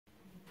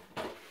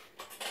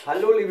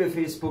Hallo liebe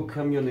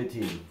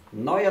Facebook-Community,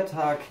 neuer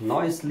Tag,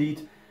 neues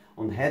Lied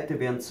und heute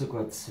werden es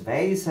sogar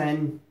zwei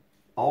sein,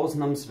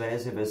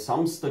 ausnahmsweise, weil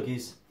Samstag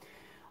ist.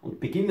 Und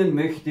beginnen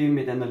möchte ich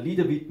mit einer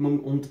Liederwidmung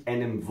und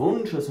einem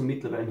Wunsch, also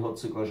mittlerweile hat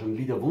es sogar schon einen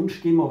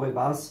Liederwunsch gegeben, aber ich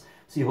weiß,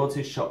 sie hat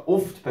sich schon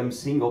oft beim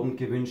Singabend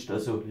gewünscht,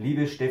 also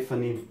liebe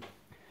Stefanie,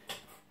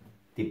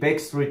 die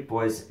Backstreet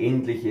Boys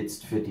endlich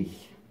jetzt für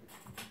dich.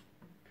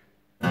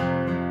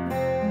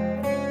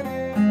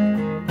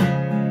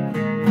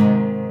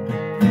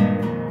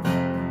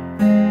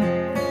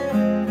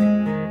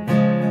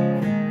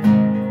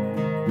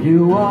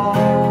 You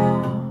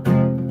are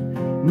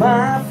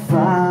my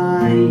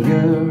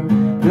fire,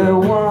 the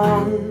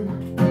one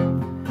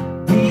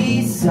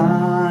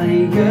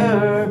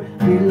desire,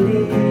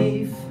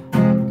 believe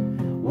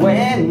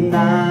when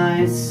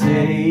I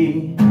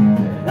say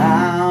that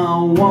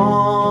I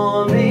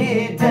want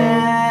it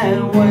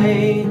that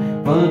way,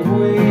 but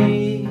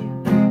we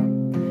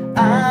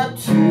are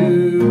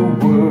two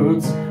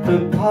worlds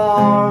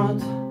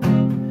apart,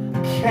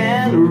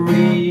 can't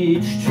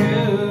reach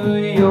to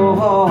your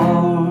heart.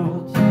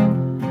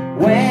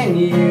 When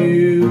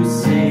you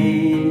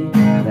say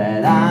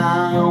that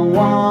I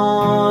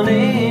want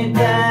it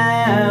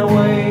that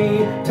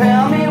way,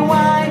 tell me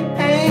why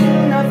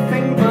ain't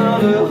nothing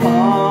but a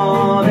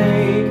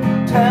heartache.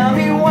 Tell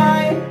me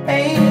why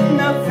ain't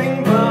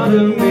nothing but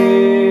a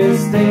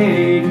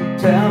mistake.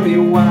 Tell me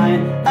why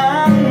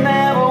I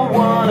never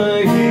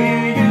wanna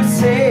hear you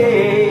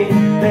say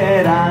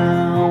that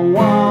I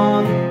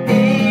want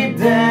it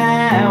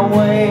that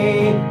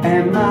way.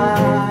 Am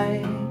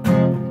I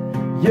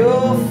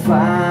your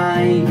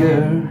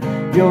fire,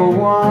 your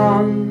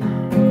one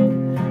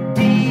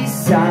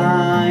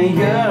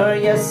desire?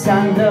 Yes,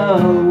 I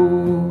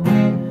know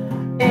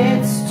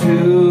it's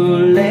too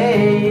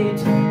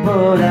late,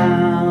 but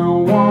I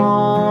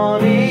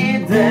want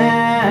it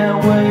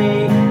that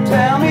way.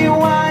 Tell me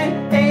why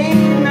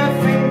ain't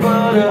nothing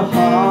but a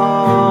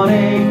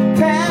heartache.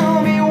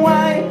 Tell me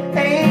why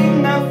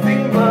ain't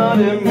nothing but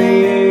a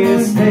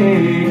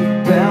mistake.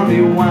 Tell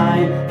me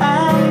why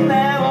I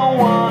never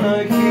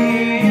wanna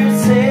hear you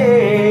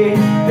say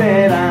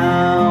that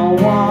I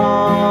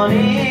want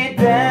it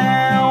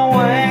that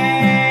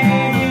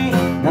way.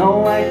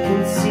 Now I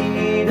can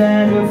see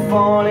that you're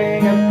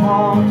falling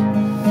apart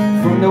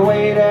from the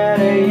way that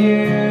I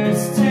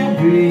used to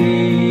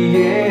be,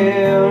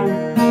 yeah.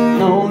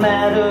 No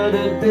matter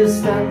the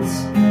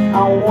distance,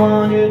 I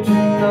want you to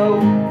know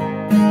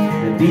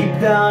that deep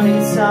down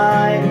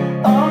inside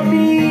of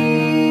me,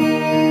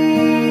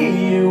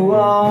 you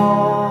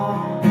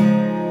are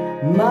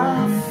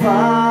my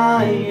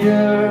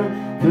fire,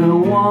 the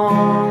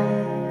one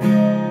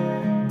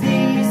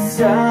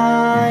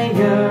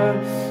desire.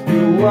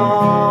 You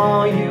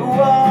are, you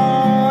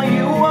are,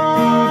 you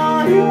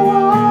are, you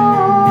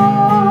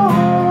are.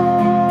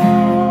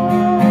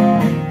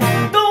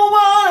 Don't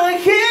wanna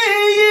hear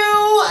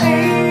you,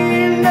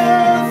 ain't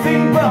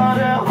nothing but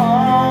a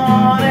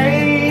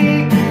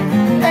heartache,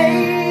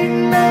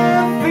 ain't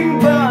nothing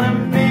but a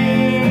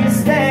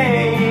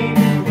mistake.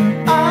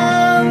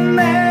 I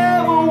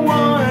never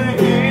wanna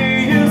hear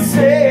you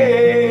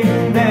say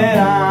that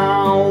I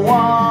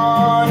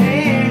want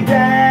it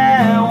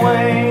that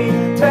way.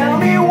 Tell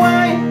me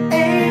why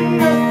ain't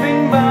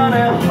nothing but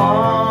a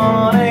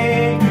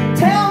heartache.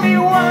 Tell me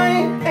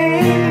why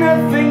ain't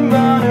nothing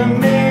but a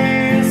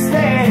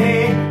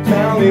mistake.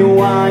 Tell me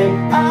why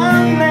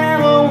I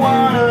never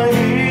wanna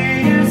hear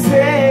you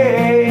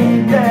say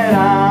that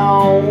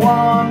I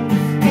want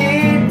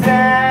it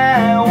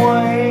that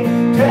way.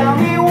 Tell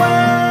me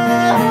why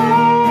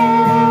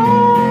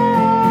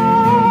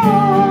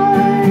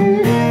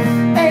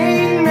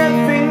ain't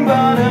nothing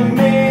but a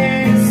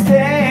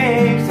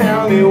mistake.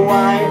 Tell me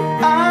why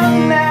I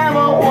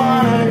never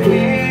wanna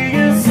hear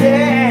you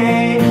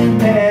say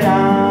that I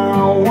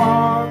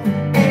want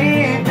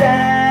it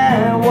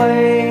that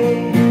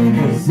way.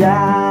 'Cause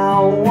I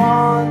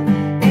want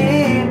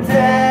it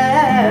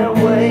that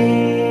way.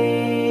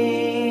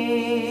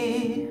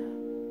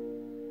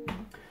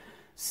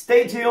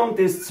 Stay tuned,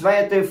 das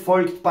zweite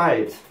folgt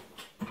bald.